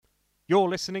You're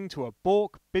listening to a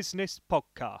Bork Business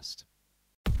Podcast.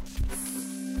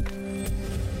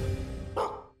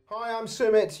 Hi, I'm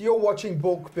Sumit. You're watching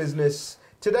Bork Business.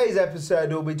 Today's episode,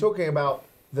 we'll be talking about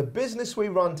the business we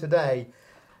run today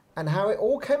and how it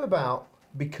all came about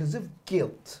because of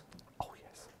guilt. Oh,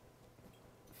 yes.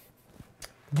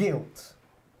 Guilt.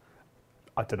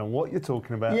 I don't know what you're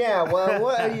talking about. Yeah, well,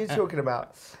 what are you talking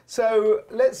about? So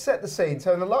let's set the scene.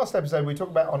 So in the last episode, we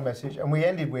talked about on message and we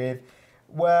ended with,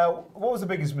 well, what was the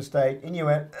biggest mistake? And you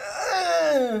went,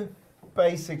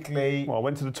 basically. Well, I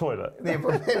went to the toilet.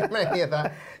 Many of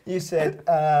that. You said,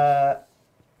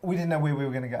 we didn't know where we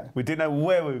were going to go. We didn't know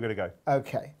where we were going to go.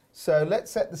 Okay, so let's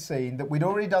set the scene that we'd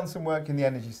already done some work in the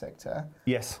energy sector.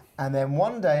 Yes. And then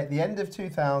one day at the end of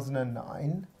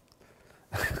 2009.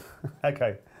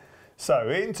 Okay. So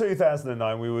in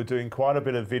 2009, we were doing quite a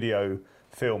bit of video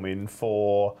filming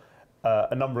for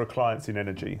a number of clients in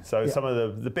energy. So some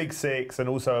of the big six and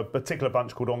also a particular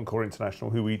bunch called Encore International,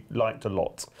 who we liked a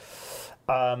lot.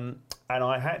 And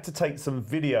I had to take some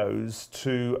videos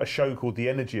to a show called The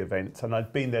Energy Event, and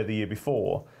I'd been there the year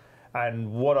before.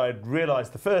 And what I'd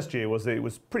realised the first year was that it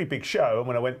was a pretty big show, and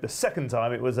when I went the second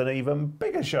time, it was an even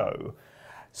bigger show.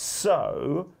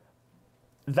 So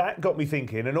that got me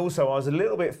thinking, and also I was a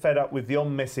little bit fed up with the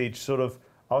on-message sort of,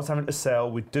 I was having to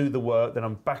sell, we'd do the work, then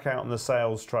I'm back out on the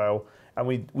sales trail, and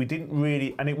we didn't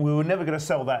really, and we were never going to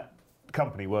sell that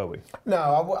company, were we? No,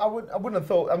 I wouldn't have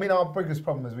thought. I mean, our biggest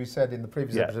problem, as we said in the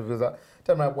previous episode, was that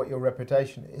don't matter what your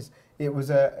reputation is.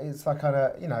 It's like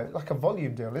like a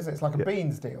volume deal, isn't it? It's like a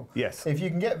beans deal. Yes. If you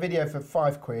can get video for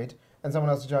 £5 and someone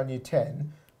else will charge you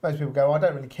 10, most people go, I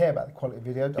don't really care about the quality of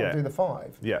video. I'll do the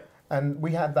 5. Yeah. And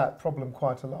we had that problem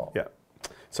quite a lot. Yeah.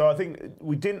 So I think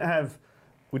we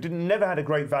never had a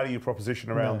great value proposition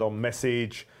around on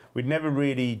message. We'd never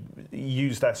really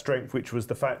used our strength, which was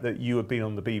the fact that you had been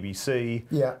on the BBC.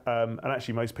 Yeah. And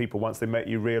actually, most people, once they met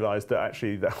you, realised that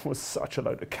actually that was such a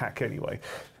load of cack anyway.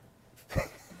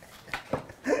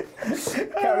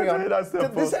 Carry on.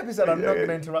 This episode, I'm not going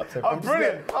to interrupt him. Oh,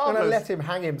 brilliant. I'm going to let him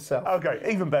hang himself. Okay,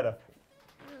 even better.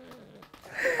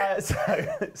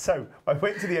 So I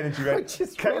went to the energy event. I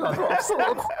just realised what I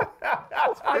thought.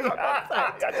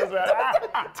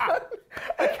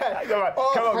 Okay. Right,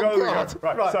 come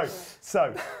on. Right.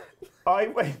 So I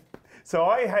went. So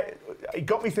it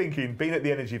got me thinking, being at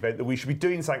the energy event, that we should be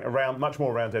doing something much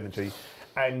more around energy.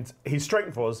 And his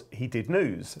strength was he did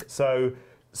news. So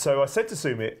I said to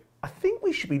Sumit, I think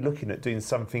we should be looking at doing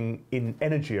something in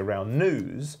energy around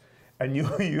news. And you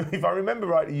if I remember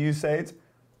rightly, you said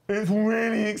it's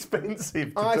really expensive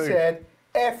to do. I said,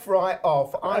 F right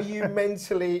off. Are you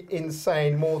mentally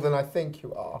insane more than I think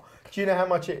you are? Do you know how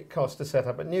much it costs to set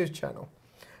up a news channel?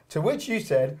 To which you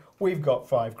said, we've got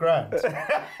 £5,000.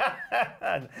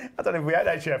 I don't know if we had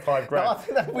actually had £5,000.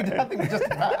 No, I think we just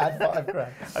about had £5,000.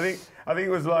 I think it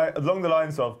was like along the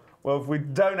lines of, well, if we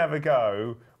don't have a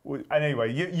go.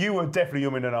 Anyway, you were definitely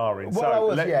umming and ahhing. Well, I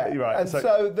was, Right, and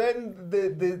so then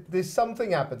there's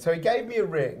something happened. So he gave me a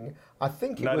ring. I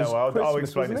think it was Christmas, I'll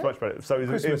explain this much better. So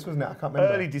Christmas, wasn't it? I can't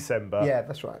remember. Early December. Yeah,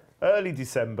 that's right. Early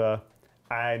December,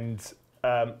 and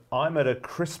I'm at a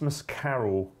Christmas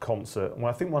Carol concert,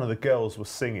 where I think one of the girls was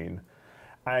singing,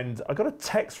 and I got a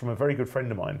text from a very good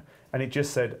friend of mine, and it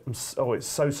just said, "Oh, it's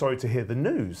so sorry to hear the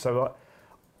news." So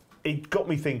it got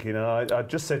me thinking, and I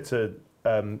just said to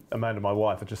Amanda, my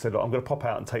wife, I just said, "Look, I'm going to pop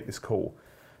out and take this call."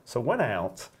 So I went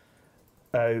out,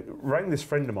 rang this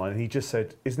friend of mine, and he just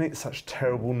said, "Isn't it such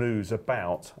terrible news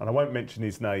about," and I won't mention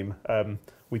his name,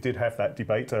 we did have that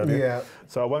debate earlier,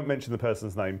 so I won't mention the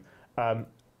person's name,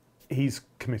 he's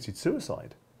committed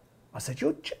suicide. I said,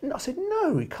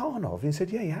 no, he can't have. And he said,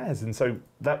 yeah, he has. And so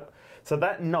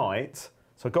that night,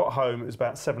 so I got home, it was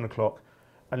about 7 o'clock,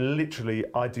 and literally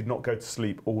I did not go to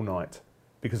sleep all night,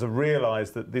 because I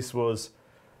realised that this was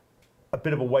a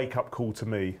bit of a wake-up call to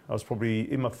me. I was probably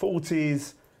in my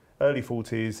 40s, early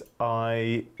 40s.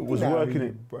 I was working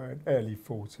in... early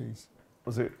 40s.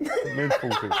 Was it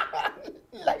mid-40s?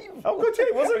 Oh, good, yeah,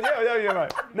 it wasn't. Yeah,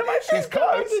 right. No, actually, it's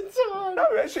close. No,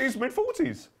 actually, it's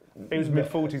mid-40s. It was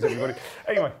mid-40s, everybody.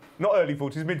 Anyway, not early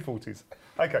 40s, mid-40s.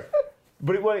 Okay.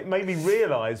 But what it made me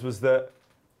realise was that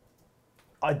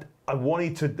I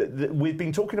wanted to... We'd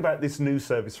been talking about this new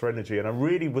service for energy, and I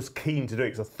really was keen to do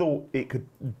it because I thought it could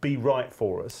be right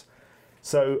for us.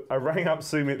 So I rang up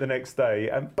Sumit the next day,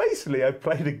 and basically I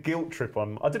played a guilt trip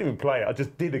on... I didn't even play it, I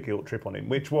just did a guilt trip on him,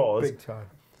 which was... Big time.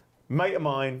 Mate of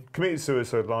mine committed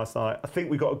suicide last night. I think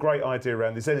we got a great idea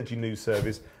around this energy news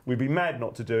service. We'd be mad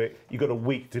not to do it. You've got a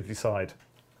week to decide.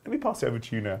 Let me pass it over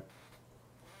to you now.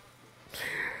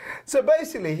 So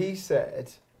basically he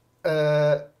said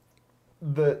that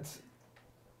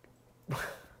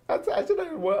I don't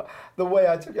know the way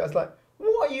I took it. I was like,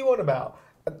 what are you on about?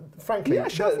 Frankly, Yeah,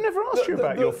 actually, I've never asked you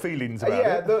about your feelings about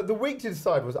it. Yeah, the week to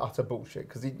decide was utter bullshit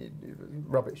because he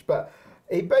rubbish. But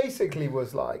it basically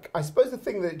was like, I suppose the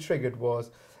thing that it triggered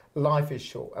was life is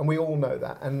short, and we all know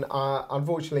that. And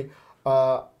unfortunately,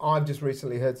 I've just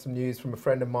recently heard some news from a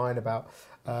friend of mine about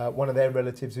one of their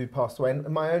relatives who passed away, and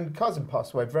my own cousin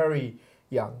passed away very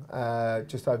young,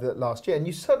 just over the last year. And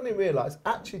you suddenly realise,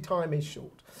 actually, time is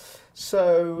short.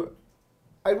 So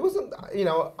I wasn't,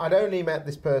 I'd only met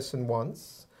this person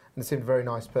once, and it seemed a very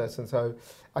nice person, so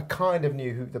I kind of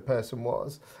knew who the person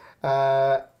was.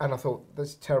 And I thought,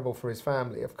 that's terrible for his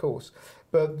family, of course.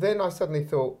 But then I suddenly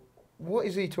thought, what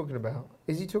is he talking about?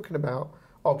 Is he talking about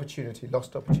opportunity,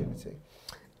 lost opportunity?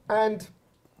 And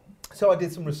so I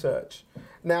did some research.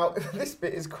 Now, this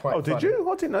bit is quite funny. Did you?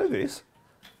 I didn't know this.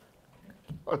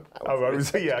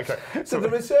 Yeah, okay. So the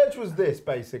research was this,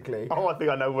 basically. I think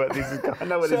I know where this is going. I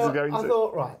know where this is going I to.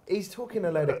 thought, right, he's talking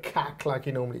a load of cack like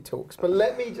he normally talks, but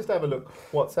let me just have a look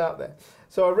what's out there.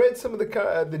 So I read some of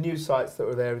the news sites that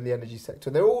were there in the energy sector.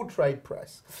 They're all trade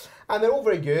press, and they're all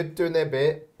very good, doing their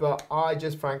bit, but I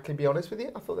just frankly, be honest with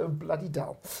you, I thought they were bloody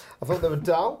dull. I thought they were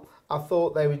dull. I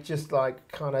thought they were just like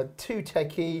kind of too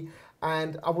techie,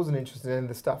 and I wasn't interested in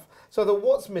the stuff. So I thought,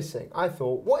 what's missing? I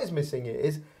thought, what is missing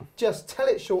is just tell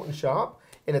it short and sharp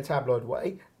in a tabloid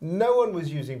way. No one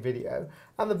was using video.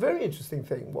 And the very interesting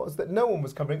thing was that no one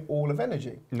was covering all of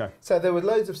energy. No. So there were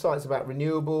loads of sites about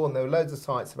renewable, and there were loads of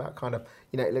sites about kind of,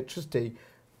 electricity.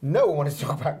 No one wanted to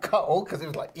talk about coal, because it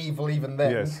was like evil even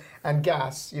then. Yes. And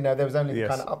gas, there was only the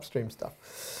kind of upstream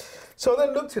stuff. So I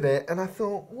then looked at it, and I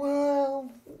thought,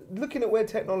 well, looking at where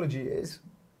technology is,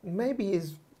 maybe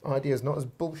his idea is not as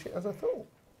bullshit as I thought.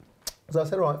 So I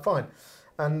said, all right, fine.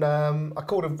 And I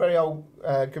called a very old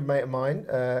good mate of mine,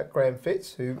 Graham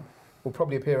Fitz, who will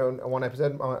probably appear on one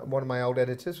episode, one of my old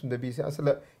editors from the BBC. I said,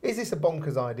 look, is this a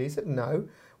bonkers idea? He said, no.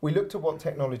 We looked at what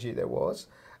technology there was,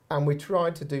 and we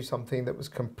tried to do something that was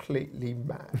completely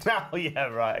mad. Oh, yeah,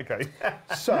 right, okay.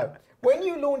 So, when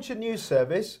you launch a news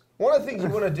service, one of the things you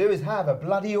want to do is have a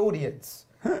bloody audience.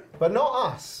 But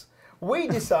not us. We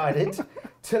decided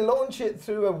to launch it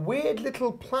through a weird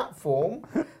little platform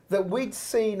that we'd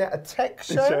seen at a tech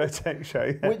show,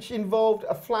 Yeah. which involved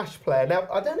a Flash player. Now,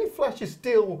 I don't know if Flash is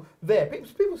still there.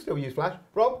 People still use Flash.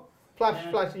 Rob?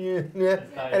 Flash, yeah.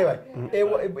 Anyway,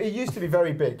 it used to be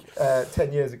very big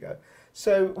 10 years ago.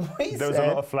 So there was a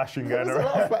lot of flashing going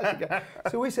around.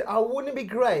 So we said, wouldn't it be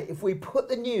great if we put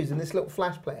the news in this little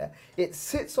Flash player, it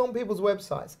sits on people's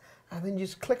websites, and then you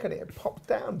just click on it, it pops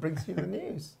down, brings you the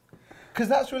news. Because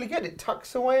that's really good. It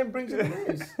tucks away and brings you the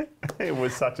news. It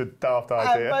was such a daft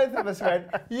idea. And both of us went,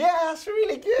 yeah, that's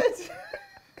really good.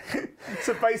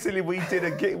 So basically, we did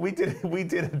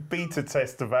a beta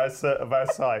test of our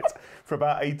site for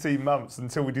about 18 months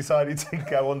until we decided to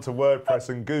go onto WordPress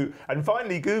and Google. And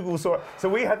finally, Google saw it. So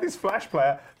we had this Flash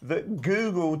player that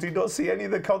Google did not see any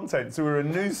of the content. So we were a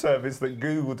news service that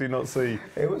Google did not see.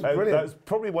 It was brilliant. That's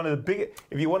probably one of the biggest.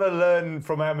 If you want to learn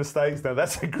from our mistakes, now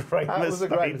that's a great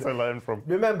mistake to learn from.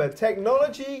 Remember,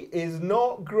 technology is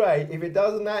not great if it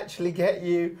doesn't actually get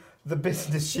you the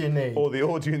business you need. Or the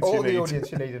audience you need. Or the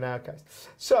audience you need in our case.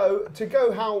 So, to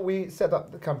go how we set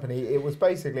up the company, it was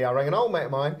basically, I rang an old mate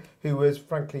of mine who was,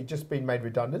 frankly, just been made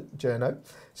redundant, Journo,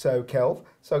 so Kelv.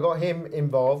 So I got him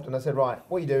involved, and I said, right,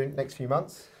 what are you doing next few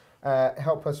months?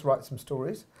 Help us write some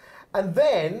stories. And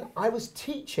then I was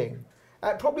teaching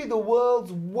at probably the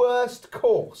world's worst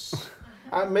course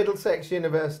at Middlesex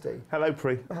University. Hello,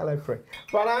 Pri. Hello, Pri.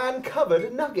 But I uncovered a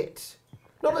nugget.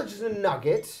 Not just a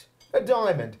nugget, a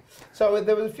diamond. So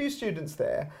there were a few students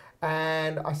there,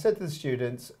 and I said to the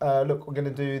students, look, we're going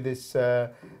to do this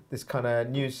this kind of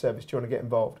news service. Do you want to get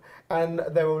involved? And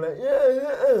they were all like,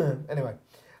 yeah. Anyway,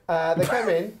 they came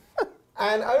in,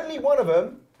 and only one of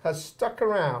them has stuck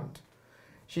around.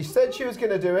 She said she was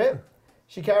going to do it.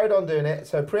 She carried on doing it.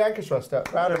 So Priyanka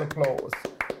Shrestha, round of applause.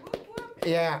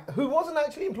 Yeah, who wasn't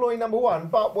actually employee number one,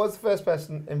 but was the first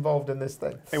person involved in this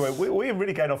thing. Anyway, we're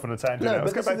really going off on a tangent now.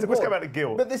 Let's go back to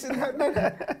Guild. But this is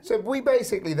no. So we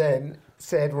basically then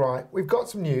said, right, we've got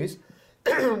some news.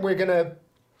 We're going to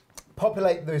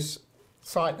populate this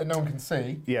site that no one can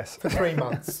see. Yes. For 3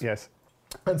 months. Yes.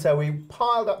 And so we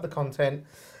piled up the content.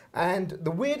 And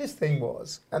the weirdest thing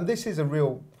was, and this is a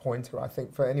real pointer, I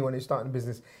think, for anyone who's starting a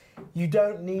business, you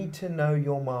don't need to know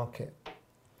your market.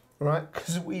 right?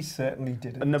 Because we certainly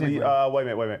didn't. No, did we? wait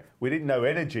a minute. We didn't know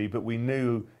energy, but we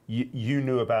knew you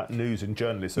knew about news and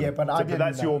journalism. Yeah, but I didn't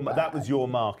that's know your that. that was your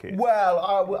market. Well,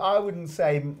 I wouldn't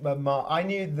say I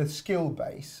knew the skill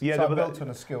base. Yeah, so no, I but built on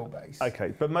a skill base.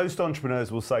 Okay, but most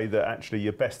entrepreneurs will say that actually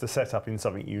you're best to set up in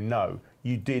something you know.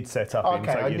 You did set up in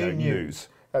I knew news.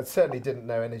 I certainly didn't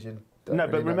know energy. and don't No,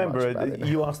 really but know much remember, about it.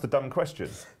 you asked a dumb question.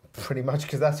 Pretty much,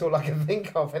 because that's all I can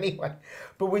think of anyway.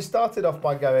 But we started off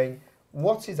by going,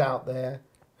 what is out there,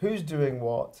 who's doing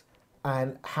what,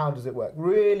 and how does it work?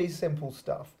 Really simple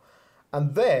stuff.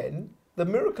 And then the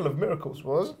miracle of miracles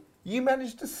was you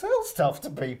managed to sell stuff to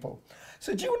people.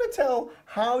 So do you want to tell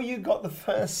how you got the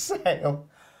first sale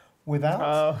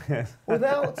without Yes.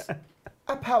 without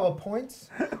a PowerPoint,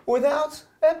 without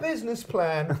a business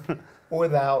plan,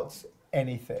 without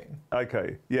anything?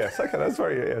 Okay. Yes. Okay. That's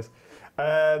very yes.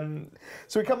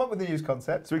 So we come up with the use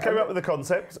concept. So we came up with the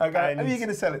concept. Okay, and who are you going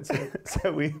to sell it to?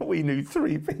 So we knew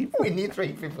 3 people. We need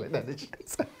 3 people in energy.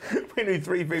 We knew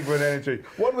 3 people in energy.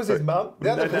 One was his mum,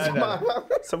 the other was mine.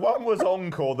 So one was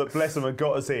Encore that, bless them, had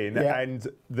got us in, Yeah. and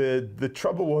the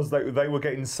trouble was they were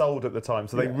getting sold at the time,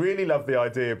 so they Yeah. really loved the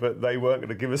idea, but they weren't going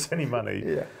to give us any money.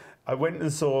 Yeah. I went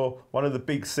and saw one of the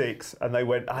big 6, and they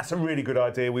went, "That's a really good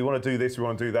idea. We want to do this, we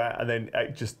want to do that," and then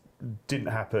it just didn't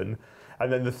happen.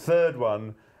 And then the third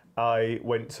one I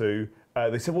went to,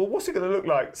 they said, "Well, what's it going to look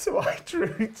like?" So I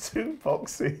drew 2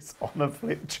 boxes on a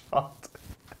flip chart,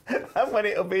 and when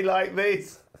it'll be like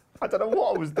this, I don't know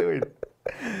what I was doing,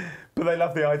 but they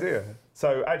loved the idea.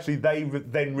 So actually, they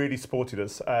then really supported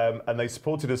us, and they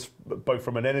supported us both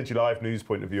from an Energy Live news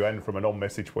point of view and from an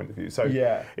on-message point of view. So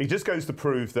Yeah. it just goes to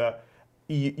prove that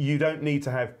you don't need to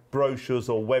have brochures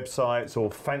or websites or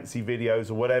fancy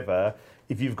videos or whatever.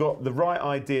 If you've got the right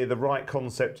idea, the right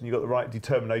concept, and you've got the right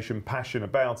determination, passion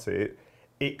about it,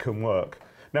 it can work.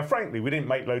 Now, frankly, we didn't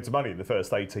make loads of money in the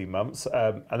first 18 months,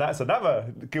 and that's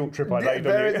another guilt trip I laid on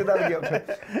There you. is another guilt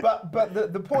trip. But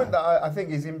the point that I think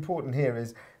is important here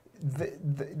is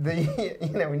the you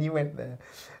know, when you went there,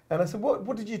 and I said,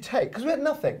 what did you take? Because we had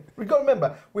nothing. We've got to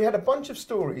remember, we had a bunch of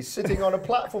stories sitting on a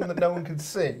platform that no one could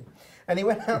see. And he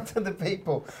went out to the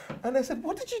people, and they said,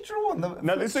 "What did you draw on the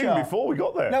No, flip this chart?" was even before we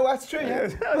got there. No, that's true. Yeah.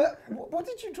 Yeah. But what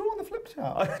did you draw on the flip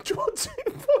chart? I drew 2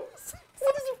 boxes.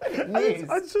 What did you put?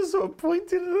 I just sort of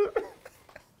pointed at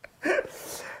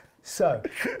it. So,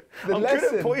 the I'm lesson.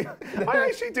 good at point. I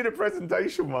actually did a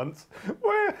presentation once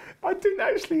where I didn't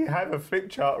actually have a flip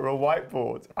chart or a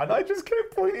whiteboard, and I just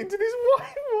kept pointing to this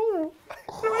whiteboard.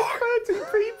 There were 30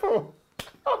 people.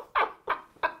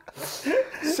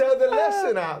 So the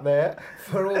lesson out there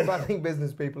for all budding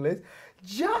business people is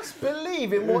just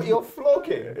believe in what you're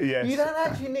flogging. Yes. You don't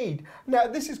actually need. Now,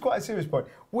 this is quite a serious point.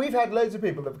 We've had loads of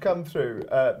people that have come through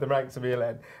the ranks of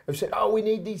ELN have said, "Oh, we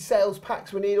need these sales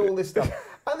packs, we need all this stuff."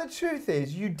 And the truth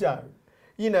is, you don't.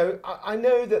 You know, I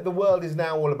know that the world is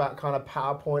now all about kind of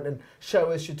PowerPoint and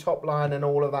show us your top line and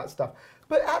all of that stuff.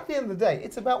 But at the end of the day,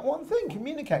 it's about one thing,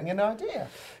 communicating an idea.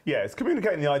 Yeah, it's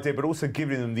communicating the idea, but also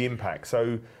giving them the impact.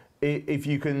 So if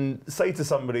you can say to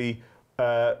somebody,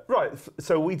 right,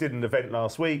 so we did an event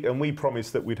last week and we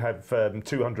promised that we'd have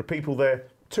 200 people there,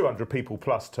 200 people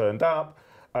plus turned up.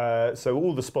 So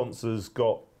all the sponsors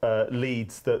got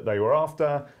leads that they were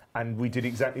after, and we did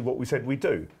exactly what we said we'd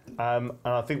do. And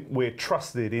I think we're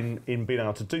trusted in being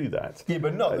able to do that. Yeah,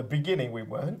 but not at the beginning we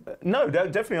weren't. No,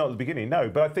 definitely not at the beginning, no.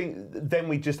 But I think then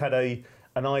we just had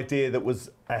an idea that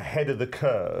was ahead of the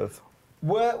curve.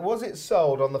 Was it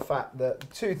sold on the fact that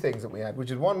 2 things that we had,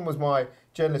 which is one was my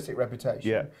journalistic reputation,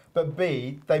 Yeah. but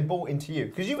B, they bought into you,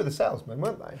 because you were the salesman,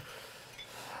 weren't they?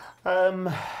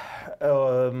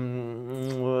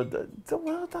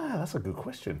 Well, that's a good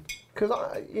question. Because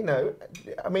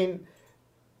I mean,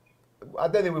 I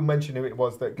don't think we'll mention who it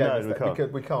was that gave No, us we that, can't.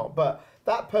 because we can't. But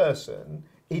that person,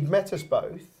 he'd met us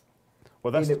both.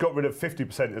 Well, that's You know- got rid of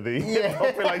 50% of the Yeah.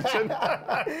 population.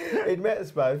 He'd met us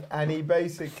both, and he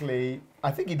basically, I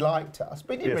think he liked us,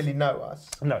 but he didn't Yes. really know us.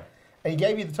 No. And he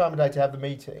gave you the time of day to have the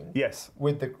meeting. Yes.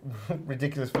 With the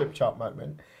ridiculous flip chart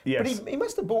moment. Yes. But he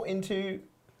must have bought into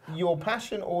your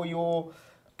passion or your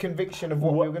conviction of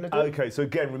what we were going to do. Okay, so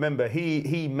again, remember,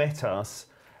 he met us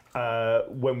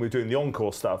when we were doing the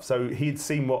Encore stuff. So he'd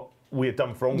seen what we had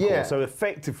done for Encore. Yeah. So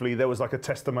effectively, there was like a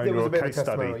testimonial There was or a bit of case a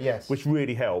study, testimonial, yes. which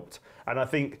really helped. And I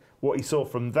think what he saw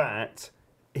from that,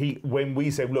 when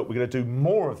we said, look, we're going to do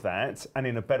more of that and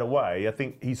in a better way, I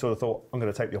think he sort of thought, I'm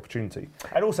going to take the opportunity.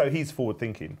 And also, he's forward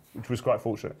thinking, which was quite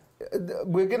fortunate.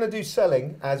 We're going to do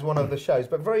selling as one of the shows,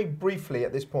 but very briefly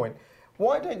at this point,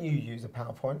 why don't you use a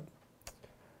PowerPoint?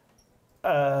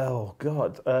 Oh,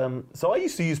 God. So I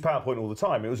used to use PowerPoint all the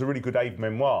time. It was a really good aid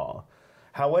memoir.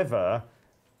 However,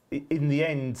 in the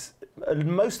end,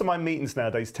 most of my meetings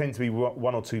nowadays tend to be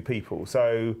one or two people.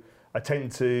 So I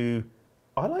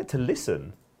like to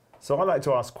listen. So I like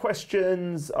to ask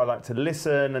questions, I like to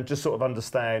listen and just sort of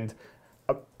understand,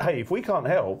 hey, if we can't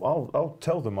help, I'll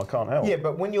tell them I can't help. Yeah,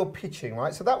 but when you're pitching,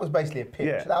 right? So that was basically a pitch.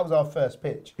 Yeah. That was our first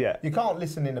pitch. Yeah. You can't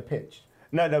listen in a pitch.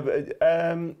 No,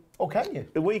 but... Or can you?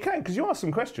 well, you can, because you ask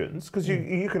some questions, because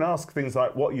you can ask things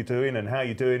like what you're doing and how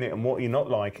you're doing it and what you're not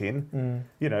liking.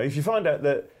 You know, if you find out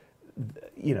that,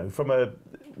 you know,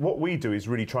 what we do is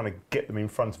really trying to get them in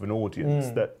front of an audience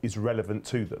that is relevant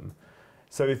to them.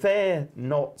 So if they're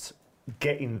not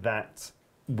getting that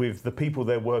with the people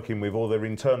they're working with or their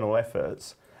internal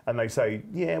efforts, and they say,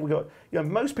 yeah,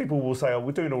 most people will say, oh,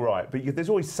 we're doing all right, but there's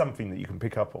always something that you can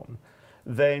pick up on.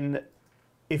 Then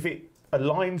if it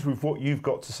aligns with what you've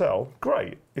got to sell,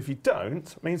 great. If you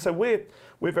don't, I mean, so we're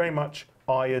very much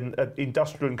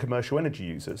industrial and commercial energy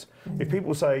users. If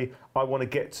people say, I want to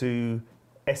get to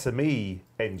SME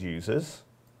end users,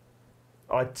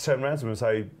 I turn around to them and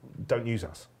say, don't use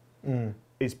us.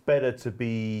 It's better to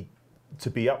be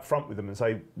upfront with them and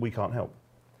say, we can't help.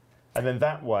 And then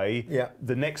that way,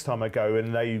 the next time I go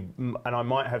and I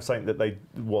might have something that they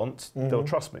want, they'll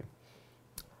trust me.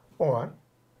 All right.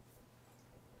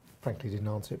 Frankly, didn't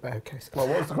answer it, but okay. So. Well,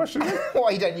 what was the question? Why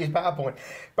you don't use PowerPoint?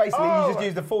 Basically, you just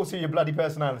use the force of your bloody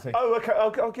personality. Oh, okay.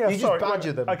 Okay, you sorry. just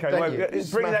badger them. Okay,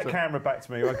 bring that camera back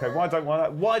to me. Okay, why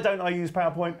don't I use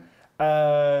PowerPoint?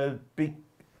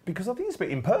 Because I think it's a bit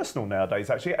impersonal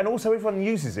nowadays, actually, and also everyone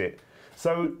uses it.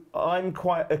 So I'm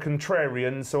quite a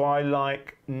contrarian, so I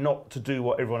like not to do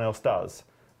what everyone else does.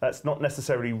 That's not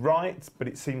necessarily right, but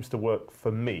it seems to work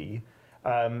for me.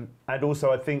 And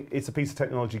also, I think it's a piece of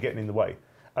technology getting in the way.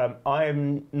 I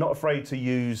am not afraid to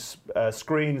use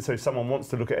screens, so if someone wants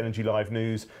to look at Energy Live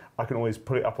News, I can always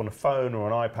put it up on a phone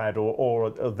or an iPad or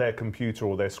their computer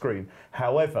or their screen.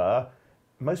 However,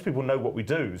 most people know what we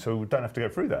do, so we don't have to go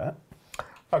through that.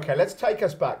 Okay, let's take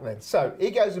us back then. So he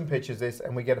goes and pitches this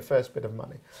and we get a first bit of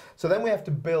money. So then we have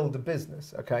to build a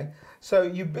business, okay? So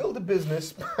you build a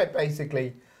business by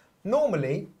basically,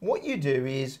 normally what you do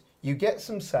is you get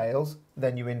some sales,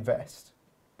 then you invest.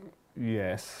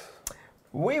 Yes.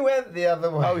 We went the other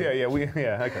way. Oh,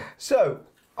 yeah, okay. So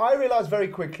I realised very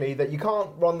quickly that you can't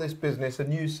run this business, a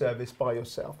news service, by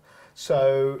yourself.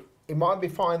 So it might be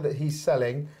fine that he's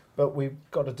selling, but we've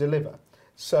got to deliver.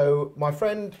 So my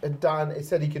friend Dan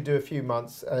said he could do a few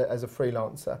months as a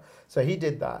freelancer. So he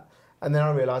did that. And then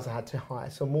I realised I had to hire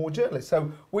some more journalists.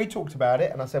 So we talked about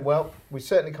it and I said, well, we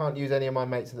certainly can't use any of my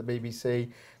mates at the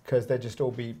BBC because they'd just all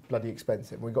be bloody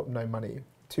expensive. We've got no money,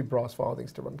 2 brass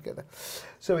farthings to run together.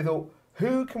 So we thought,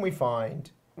 who can we find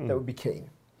that would be keen?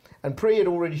 And Pri had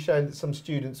already shown that some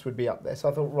students would be up there. So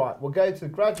I thought, right, we'll go to the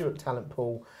graduate talent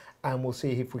pool and we'll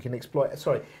see if we can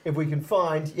if we can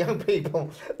find young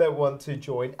people that want to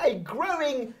join a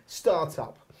growing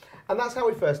startup. And that's how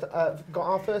we first got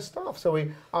our first staff. So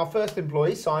our first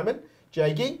employee, Simon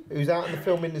Jaggi, who's out in the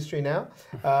film industry now.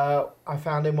 I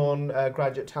found him on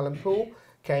Graduate Talent Pool,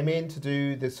 came in to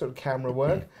do this sort of camera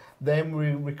work. Then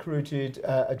we recruited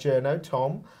a journo,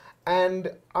 Tom.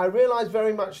 And I realised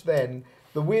very much then,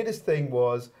 the weirdest thing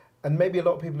was, and maybe a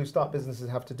lot of people who start businesses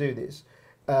have to do this,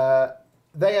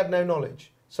 they had no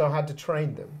knowledge, so I had to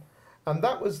train them. And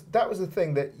that was the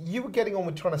thing that you were getting on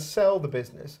with trying to sell the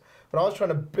business, but I was trying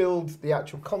to build the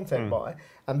actual content by,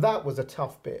 and that was a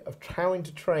tough bit of trying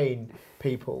to train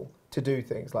people to do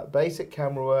things like basic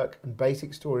camera work and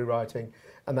basic story writing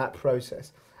and that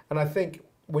process. And I think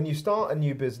when you start a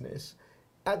new business,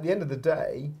 at the end of the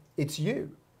day, it's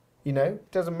you. You know,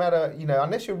 it doesn't matter, you know,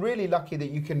 unless you're really lucky that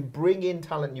you can bring in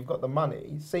talent and you've got the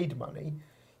money, seed money,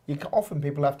 often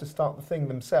people have to start the thing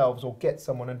themselves or get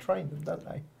someone and train them, don't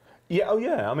they? Yeah, oh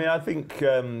yeah. I mean, I think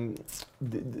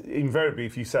invariably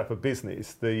if you set up a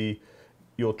business,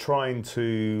 you're trying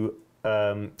to...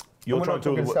 we're not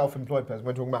talking self-employed person,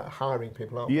 we're talking about hiring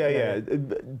people, aren't we? Yeah.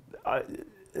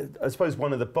 I suppose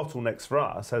one of the bottlenecks for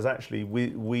us has actually,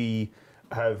 we've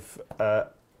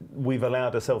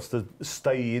allowed ourselves to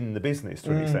stay in the business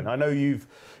to an extent. I know you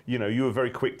were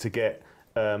very quick to get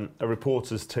a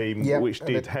reporters team, which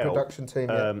did help. Production team,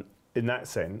 in that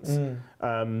sense.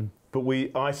 But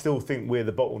I still think we're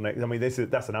the bottleneck. I mean,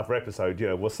 that's another episode. You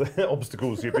know, what's the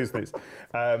obstacles to your business?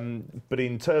 But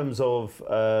in terms of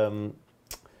the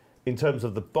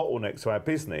bottlenecks to our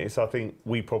business, I think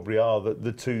we probably are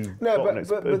the two bottlenecks.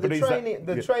 But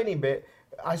the training bit.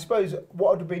 I suppose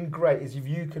what would have been great is if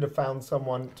you could have found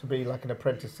someone to be like an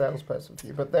apprentice salesperson for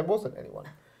you, but there wasn't anyone.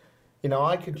 You know,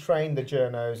 I could train the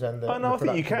journos and the. Oh no, I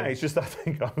think you can. It's just I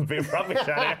think I'm a bit rubbish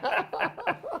at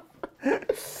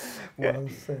it. well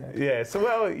said. Yeah, so,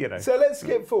 well, you know. So let's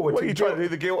skip forward. What to are you trying guilt. to do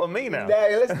the guilt on me now?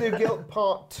 No, let's do guilt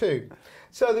part 2.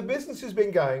 So the business has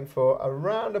been going for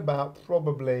around about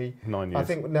probably 9 years. I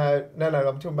think no.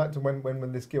 I'm talking back to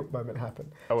when this guilt moment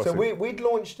happened. Oh, I so see. we'd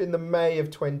launched in the May of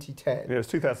 2010. Yeah, it was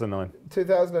 2009.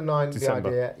 2009, December. the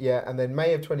idea, yeah, and then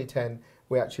May of 2010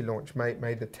 we actually launched. May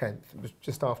the 10th. It was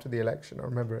just after the election. I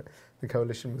remember it. The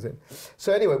coalition was in.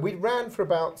 So anyway, we ran for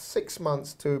about 6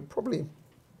 months to probably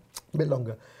a bit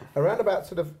longer, around about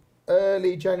sort of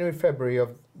early January, February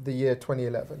of the year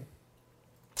 2011.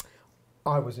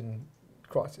 I was in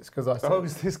crisis because I said, Oh, it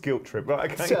was this guilt trip.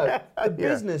 Right, okay. so the Yeah.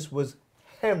 business was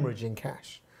hemorrhaging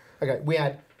cash. Okay, we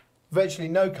had virtually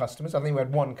no customers. I think we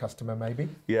had one customer maybe.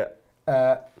 Yeah,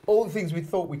 All the things we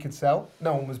thought we could sell,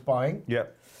 no one was buying. yeah.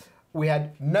 We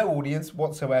had no audience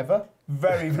whatsoever.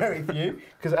 Very, very few,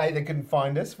 because A, they couldn't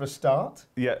find us for a start.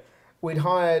 Yeah. We'd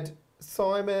hired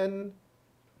Simon,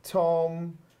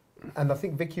 Tom, and I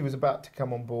think Vicky was about to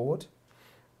come on board.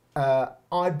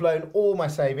 I'd blown all my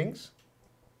savings,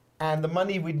 and the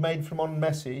money we'd made from On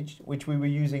Message, which we were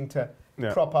using to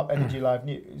Yeah. prop up Energy Live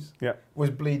News, Yeah. was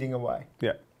bleeding away.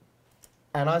 Yeah.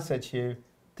 And I said to you,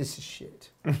 this is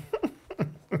shit.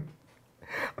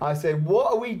 I said,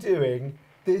 what are we doing?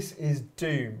 This is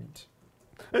doomed.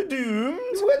 Doomed.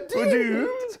 We're doomed. We're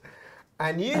doomed.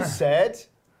 And you said,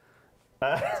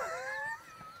 God,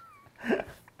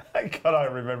 I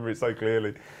remember it so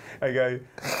clearly. I go,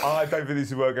 I don't think this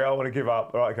is working. I want to give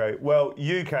up. Right, okay. Well,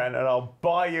 you can, and I'll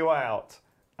buy you out.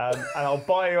 And I'll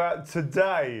buy you out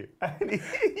today. And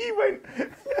he went,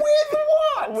 with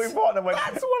what? with what? And I went,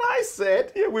 That's what I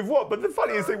said. yeah, with what? But the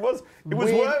funniest thing was, it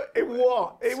was With worth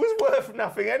what? It was worth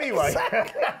nothing anyway.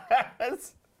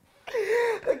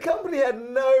 The company had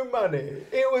no money.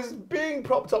 It was being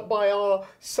propped up by our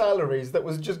salaries that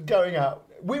was just going out.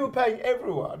 We were paying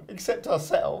everyone except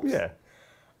ourselves. Yeah.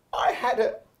 I had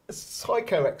a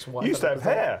psycho ex-wife. You used to have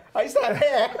hair. I used to have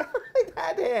hair. I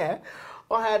had hair.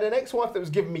 I had an ex-wife that was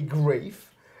giving me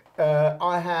grief.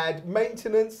 I had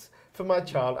maintenance for my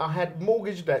child. I had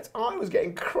mortgage debts. I was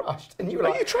getting crushed. And you were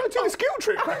Are like, you trying to do this guilt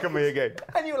trip back on me again?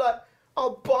 and you were like,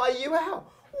 I'll buy you out.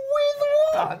 With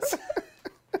what?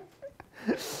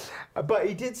 But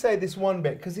he did say this one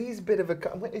bit, because he's a bit of a...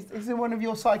 Is there one of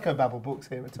your psychobabble books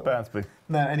here at all? Bounce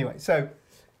No, anyway, so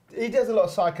he does a lot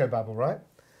of psychobabble, right?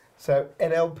 So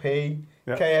NLP,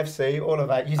 Yeah. KFC, all of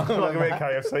that. You I'm know not going to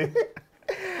that. be at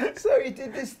KFC. So he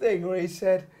did this thing where he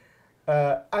said,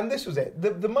 and this was it,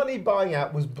 the money buying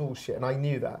out was bullshit, and I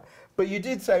knew that. But you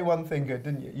did say one thing good,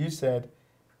 didn't you? You said,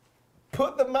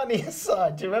 put the money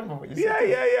aside. Do you remember what you said?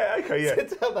 Yeah, okay, yeah.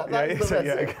 So tell that was the so,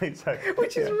 message. okay, so,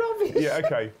 Which is rubbish. Yeah,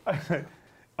 okay.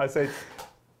 I said,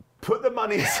 putting the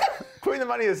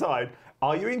money aside,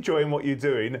 are you enjoying what you're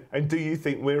doing, and do you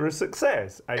think we're a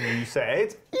success? And you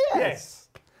said, Yes.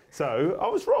 So I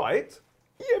was right.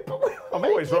 Yeah, but we were I'm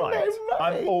always making right. no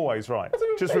money. I'm always right. That's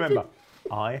what Just we're remember,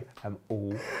 I am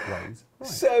always right.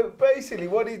 So basically,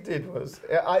 what he did was,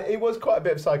 it was quite a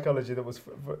bit of psychology that was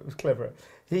clever.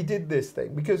 He did this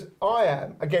thing because I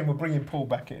am, again, we're bringing Paul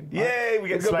back in. Right? Yay, we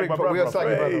get We've got to slag bring my Paul- we got brother to slag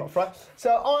your off, brother hey. off, right? So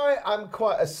I am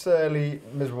quite a surly,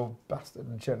 miserable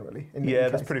bastard generally. Yeah,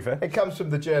 that's case. pretty fair. It comes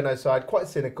from the journo side, quite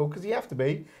cynical because you have to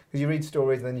be, because you read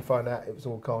stories and then you find out it was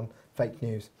all con fake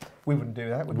news. We wouldn't do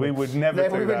that, would we? We would never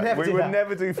do we would that. never We do would that.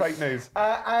 never do fake news.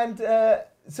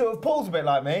 So Paul's a bit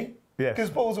like me. Yes. Because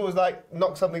Paul's always like,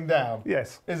 knock something down.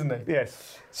 Yes. Isn't he?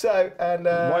 Yes. So, and...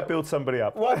 Why build somebody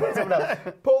up? Why put someone else?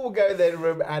 Paul will go in the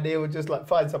room and he will just like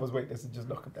find someone's weakness and just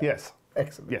knock them down. Yes.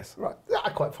 Excellent. Yes. Right. I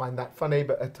quite find that funny,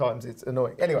 but at times it's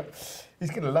annoying. Anyway,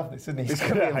 he's going to love this, isn't he? He's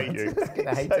going to hate you. He's going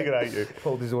to hate He's you. going to hate you.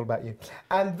 Paul, this is all about you.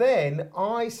 And then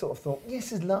I sort of thought,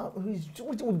 this is love.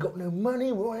 We've got no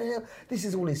money. This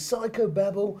is all his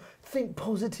psychobabble. Think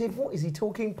positive. What is he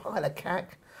talking? Pile of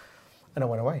cack. And I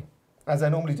went away, as I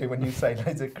normally do when you say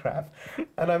loads of crap.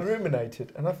 And I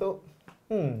ruminated, and I thought,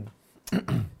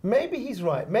 maybe he's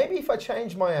right. Maybe if I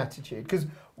change my attitude, because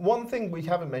one thing we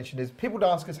haven't mentioned is people would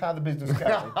ask us how the business is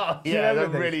going. Do you Yeah, remember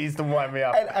that this? really used to wind me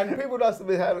up. And people would ask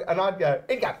me how, and I'd go,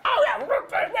 he'd go, oh yeah,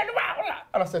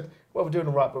 and I said, well, we're doing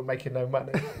all right, but we're making no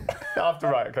money. After,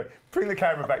 right, okay. Bring the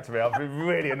camera back to me. It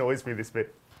really annoys me, this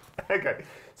bit. Okay.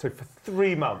 So for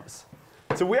 3 months,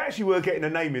 So we actually were getting a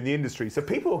name in the industry. So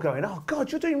people were going, "Oh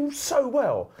God, you're doing so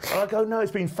well." And I go, "No,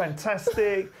 it's been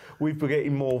fantastic. We've been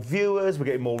getting more viewers. We're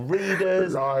getting more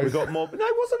readers. Lies. We got more." No,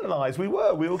 it wasn't lies. We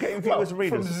were getting viewers and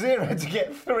readers. From 0 to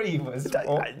get 3 was.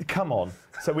 Come on.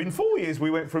 So in 4 years, we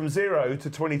went from 0 to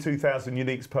 22,000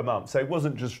 uniques per month. So it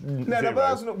wasn't just No, zero. but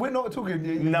that's not, we're not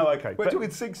talking. No, okay. We're But- talking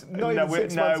 6. No, Not even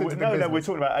 6 months into the no, business. we're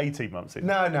talking about 18 months in.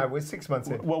 No, we're 6 months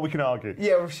in. Well, we can argue.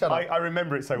 Yeah, well, shut up. I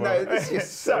remember it so well. No, this is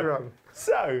so wrong.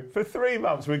 So for 3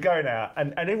 months we're going out,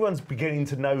 and everyone's beginning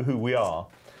to know who we are.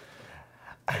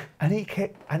 And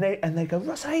they go,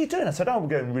 "Ross, how are you doing?" I said, "Oh, we're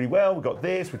going really well. We've got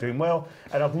this. We're doing well,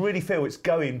 and I really feel it's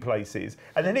going places."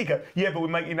 And then he go, "Yeah, but we're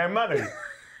making no money."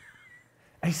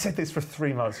 And he said this for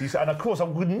 3 months. He said, and of course, I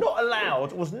was not allowed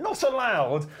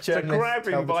to Journalists, grab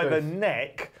tell him the by the truth.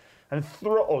 neck and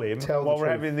throttle him Tell the while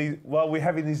we're truth.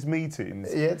 having these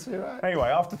meetings. Yeah, it's all right. Anyway,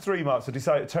 after 3 months, I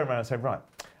decided to turn around and say, "Right,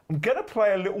 I'm going to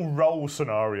play a little role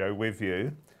scenario with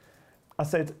you." I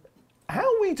said, "How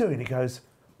are we doing?" He goes,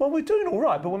 "Well, we're doing all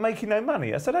right, but we're making no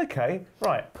money." I said, "Okay,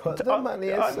 right." Put the money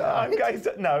aside. I'm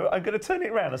going to turn it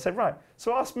around. I said, "Right,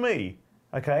 so ask me,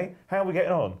 okay, how are we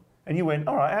getting on?" And you went,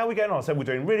 "All right, how are we getting on?" I said, "We're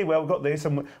doing really well, we've got this,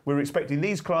 and we're expecting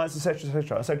these clients, etc.,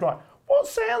 etc." I said, "Right, what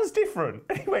sounds different?"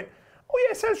 And he went, "Oh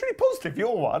yeah, sounds really positive,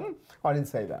 your one." I didn't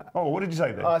say that. Oh, what did you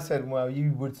say then? I said, "Well,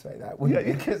 you would say that, wouldn't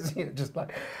you?" Because just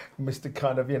like Mr.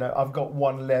 Kind of, I've got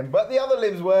one limb, but the other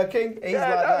limb's working. He's yeah, like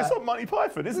no, that. it's not Monty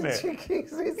Python, isn't it?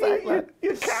 It's like that.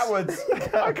 You're cowards.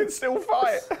 I can still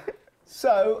fight.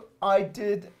 So I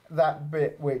did that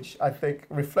bit, which I think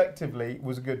reflectively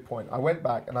was a good point. I went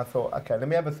back and I thought, okay, let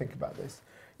me have a think about this.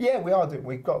 Yeah, we are doing.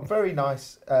 We've got a very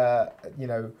nice,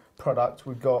 product.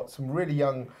 We've got some really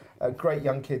young, great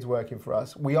young kids working for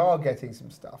us. We are getting some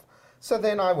stuff. So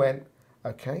then I went,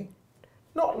 okay,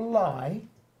 not lie,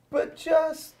 but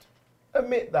just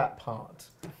omit that part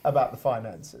about the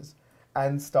finances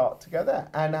and start to go there.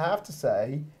 And I have to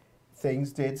say,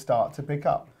 things did start to pick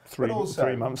up. But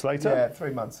 3 months later? Yeah,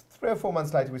 3 months. 3 or 4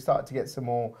 months later, we started to get some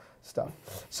more stuff.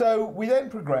 So we then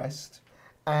progressed,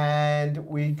 and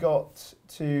we got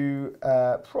to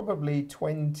probably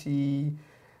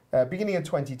beginning of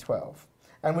 2012.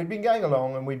 And we'd been going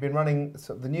along, and we'd been running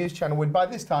sort of the news channel. By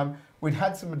this time, we'd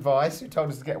had some advice who told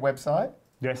us to get a website.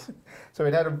 Yes. So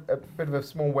we'd had a bit of a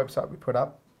small website we put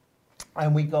up,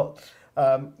 and we got.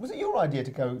 Was it your idea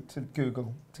to go to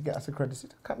Google to get us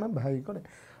accredited? I can't remember how you got it.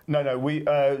 No,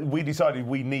 we decided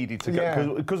we needed to go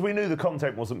Yeah. because we knew the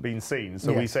content wasn't being seen.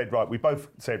 So we Yes. said, right, we both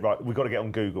said, right, we've got to get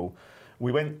on Google.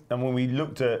 We went, and when we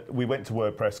went to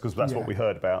WordPress because that's what Yeah. we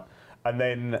heard about. And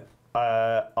then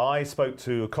I spoke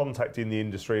to a contact in the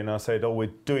industry, and I said, "Oh, we're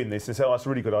doing this." And they said, "Oh, that's a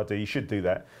really good idea. You should do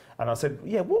that." And I said,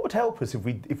 "Yeah, what would help us if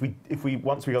we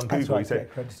once we got on That's Google?" right, He said, get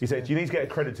accredited, "He said yeah. you need to get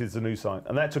accredited as a new site,"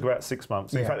 and that took about 6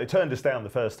 months. In Yeah. fact, they turned us down the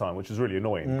first time, which was really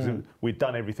annoying because we'd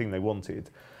done everything they wanted.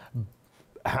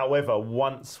 However,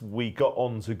 once we got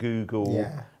onto Google,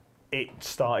 Yeah. it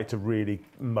started to really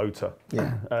motor.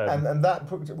 Yeah, and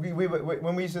that we were,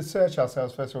 when we used to search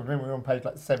ourselves first of all. Remember, we were on page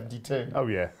like 72. Oh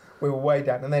yeah. We were way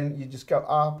down, and then you just go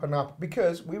up and up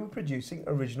because we were producing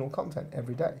original content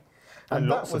every day, And that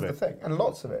lots was of the it. thing, and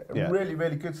lots of it, Yeah. really,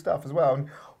 really good stuff as well. And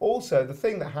also the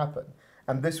thing that happened,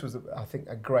 and this was, I think,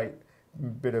 a great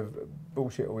bit of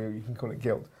bullshit, or you can call it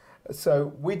guilt.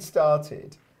 So we'd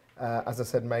started, as I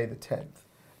said, May the 10th.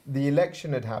 The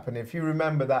election had happened. If you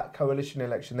remember that coalition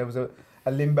election, there was a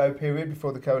limbo period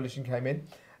before the coalition came in,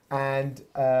 and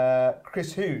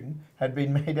Chris Hoon had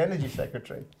been made Energy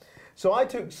Secretary. So I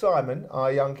took Simon,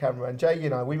 our young cameraman, Jay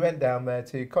and I, we went down there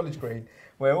to College Green,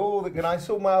 where and I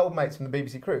saw my old mates from the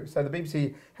BBC crew. So the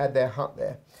BBC had their hut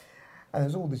there. And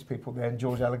there's all these people there, and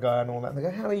George Alagai and all that. And they go,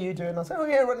 "How are you doing?" I said, "Oh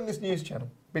yeah, running this news channel.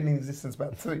 Been in existence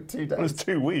about 2 days." It was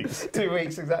 2 weeks. 2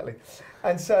 weeks, exactly.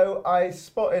 And so I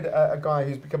spotted a guy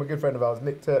who's become a good friend of ours,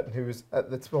 Nick Turton, who was, at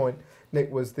this point,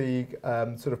 Nick was the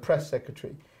sort of press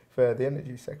secretary for the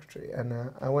Energy Secretary.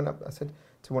 And I went up, I said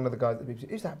to one of the guys at the BBC,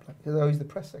 "Who's that bloke?" He said, "Oh, he's the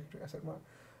press secretary." I said, "Right,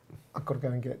 I've got to go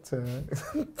and get to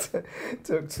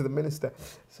the minister."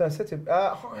 So I said to him,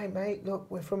 "Hi, mate, look,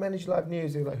 we're from Energy Live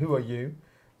News." He was like, "Who are you?"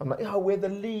 I'm like, "Oh, we're the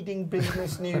leading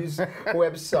business news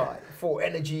website for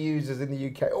energy users in the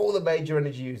UK, all the major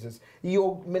energy users.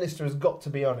 Your minister has got to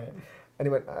be on it." And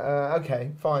he went, "Okay,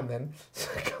 fine then."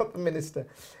 So I got the minister.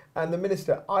 And the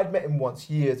minister, I'd met him once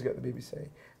years ago at the BBC.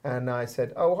 And I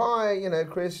said, "Oh, hi,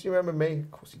 Chris, you remember me?" Of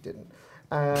course he didn't.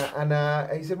 And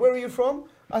he said, "Where are you from?"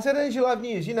 I said, "Energy Live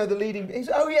News, the leading..." He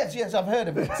said, "Oh, yes, I've heard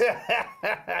of it."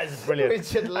 That's brilliant.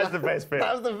 Richard That's the best bit.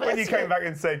 That was the best when you came bit. back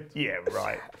and said, "Yeah,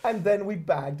 right." And then we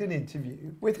bagged an interview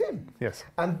with him. Yes.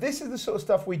 And this is the sort of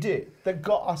stuff we did that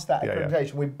got us that Yeah, yeah.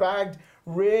 accreditation. We bagged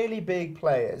really big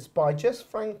players by just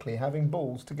frankly having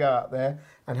balls to go out there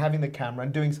and having the camera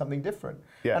and doing something different.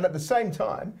 Yeah. And at the same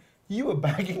time, you were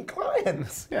bagging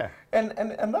clients. Yeah. And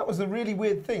that was a really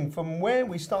weird thing from where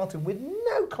we started with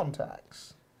no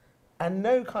contacts and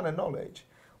no kind of knowledge.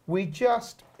 We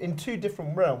just, in two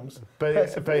different realms.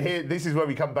 But here, this is where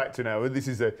we come back to now. This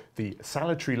is the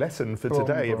salutary lesson for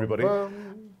today, everybody.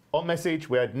 On Message,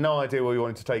 we had no idea where we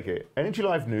wanted to take it. Energy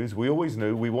Live News, we always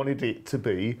knew we wanted it to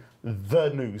be the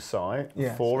news site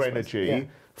for energy,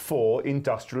 for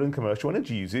industrial and commercial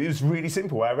energy users. It was really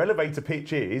simple. Our elevator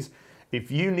pitch is, if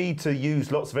you need to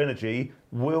use lots of energy,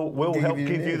 we'll help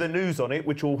give you the news on it,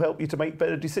 which will help you to make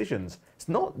better decisions. It's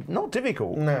not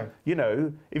difficult. No. You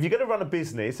know, if you're going to run a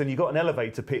business and you've got an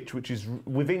elevator pitch which is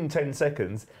within 10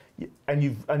 seconds, and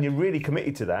you're really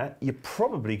committed to that, you're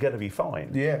probably going to be fine.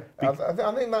 Yeah, I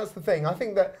think that's the thing. I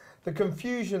think that the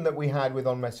confusion that we had with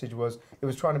On Message was it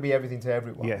was trying to be everything to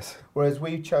everyone. Yes. Whereas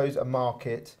we chose a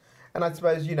market. And I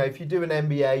suppose, you know, if you do an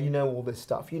MBA, you know all this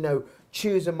stuff. You know,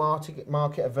 choose a market,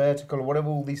 a vertical, or whatever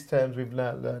all these terms we've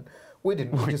learned. We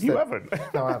didn't. We just you haven't.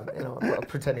 No, I haven't. You know, I'm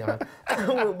pretending I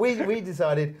have. we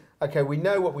decided, okay, we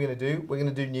know what we're going to do. We're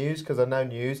going to do news because I know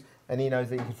news, and he knows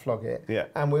that you can flog it. Yeah.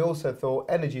 And we also thought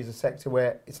energy is a sector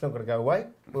where it's not going to go away.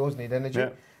 We always need energy. Yeah.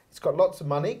 It's got lots of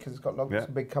money because it's got lots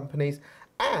of big companies.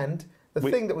 And the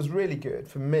thing that was really good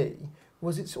for me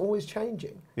was it's always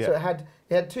changing. Yeah. So it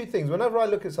had two things. Whenever I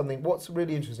look at something, what's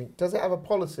really interesting, does it have a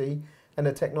policy and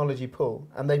a technology pull?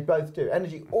 And they both do.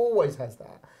 Energy always has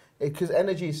that, because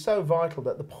energy is so vital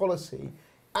that the policy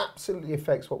absolutely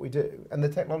affects what we do, and the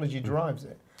technology drives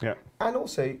it. Yeah. And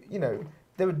also, you know,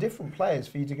 there were different players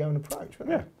for you to go and approach,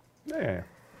 weren't there? Yeah.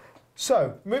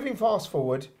 So, moving fast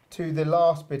forward to the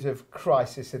last bit of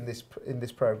crisis in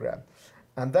this program.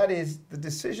 And that is the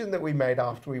decision that we made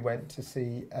after we went to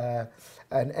see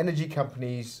an energy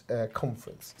company's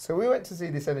conference. So we went to see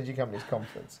this energy company's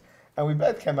conference, and we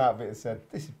both came out of it and said,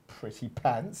 "This is pretty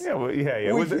pants. Yeah, well,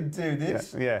 yeah. We could do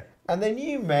this." Yeah. And then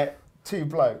you met two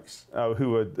blokes. Oh,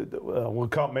 who were? We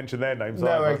can't mention their names.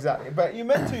 No, either. exactly. But you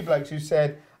met two blokes who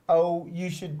said, "Oh, you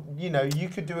should. You know, you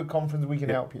could do a conference. We can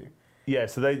help you." Yeah.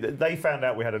 So they found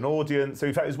out we had an audience. So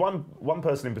in fact, it was one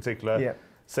person in particular. Yeah.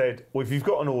 Said, well, if you've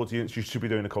got an audience, you should be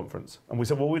doing a conference. And we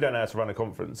said, well, we don't know how to run a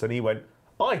conference. And he went,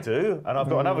 I do, and I've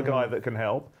got another guy that can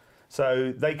help.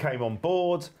 So they came on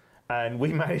board, and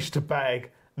we managed to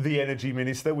bag the energy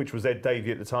minister, which was Ed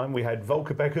Davey at the time. We had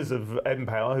Volker Beckers of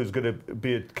Empower, who's going to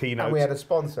be a keynote. And we had a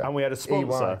sponsor. And we had a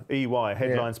sponsor, EY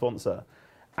headline sponsor.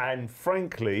 And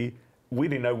frankly, we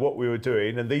didn't know what we were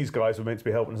doing, and these guys were meant to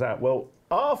be helping us out. Well,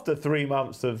 after 3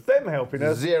 months of them helping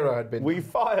us, zero had been. We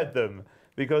fired them.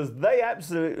 Because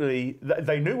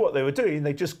they knew what they were doing,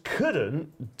 they just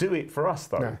couldn't do it for us,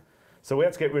 though. No. So we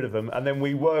had to get rid of them, and then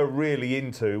we were really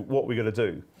into what we're going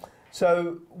to do.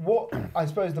 So what I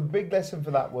suppose the big lesson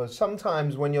for that was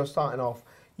sometimes when you're starting off,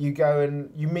 you go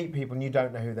and you meet people and you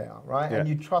don't know who they are, right? Yeah. And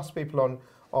you trust people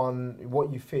on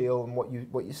what you feel and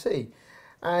what you see.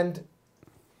 And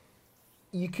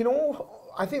you can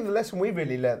all, I think the lesson we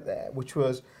really learnt there, which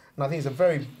was, and I think it's a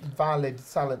very valid,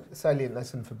 salient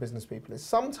lesson for business people, is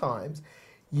sometimes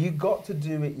you got to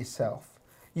do it yourself.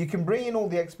 You can bring in all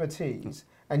the expertise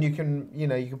and you can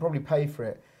probably pay for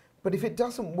it. But if it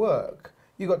doesn't work,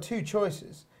 you've got two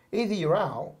choices. Either you're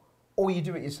out or you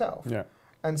do it yourself. Yeah.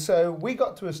 And so we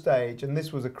got to a stage, and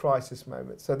this was a crisis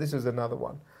moment. So this was another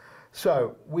one.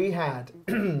 So we had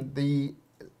the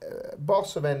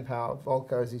boss of Npower,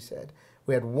 Volker, as he said.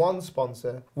 We had one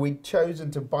sponsor. We'd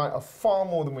chosen to buy far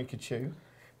more than we could chew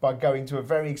by going to a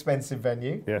very expensive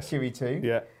venue, QE2,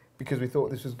 Yeah. because we thought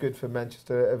this was good for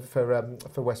Manchester,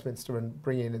 for Westminster and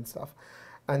bringing in stuff.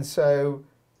 And so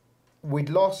we'd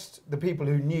lost the people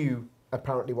who knew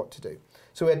apparently what to do.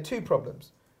 So we had two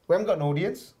problems. We haven't got an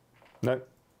audience. No.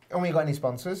 And we ain't got any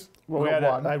sponsors. Well, we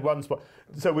had one spot.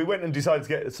 So we went and decided to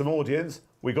get some audience.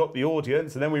 We got the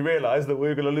audience, and then we realised that we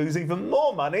were going to lose even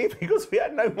more money because we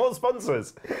had no more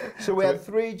sponsors. So we had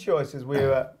three choices. We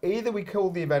were either we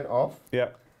called the event off,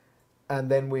 and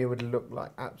then we would look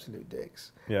like absolute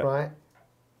dicks, right?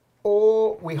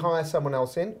 Or we hire someone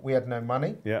else in. We had no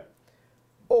money.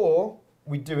 Or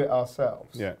we do it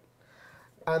ourselves.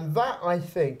 And that, I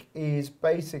think, is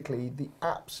basically the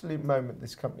absolute moment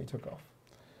this company took off.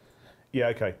 Yeah,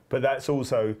 okay. But that's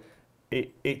also,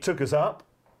 it took us up,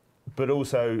 but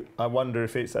also I wonder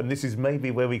if it's, and this is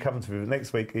maybe where we come to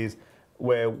next week, is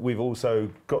where we've also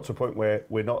got to a point where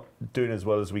we're not doing as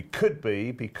well as we could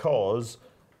be because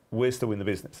we're still in the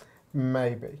business.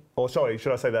 Maybe. Or sorry,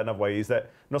 should I say that another way, is that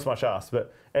not so much us,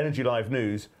 but Energy Live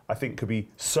News, I think, could be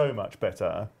so much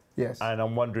better. Yes. And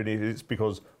I'm wondering if it's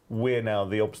because we're now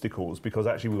the obstacles because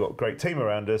actually we've got a great team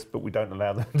around us, but we don't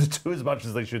allow them to do as much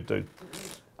as they should do.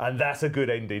 And that's a good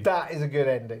ending. That is a good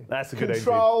ending. That's a good ending.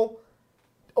 Control,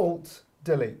 Alt,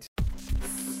 Delete.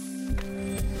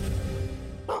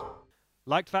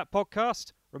 Liked that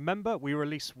podcast? Remember, we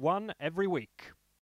release one every week.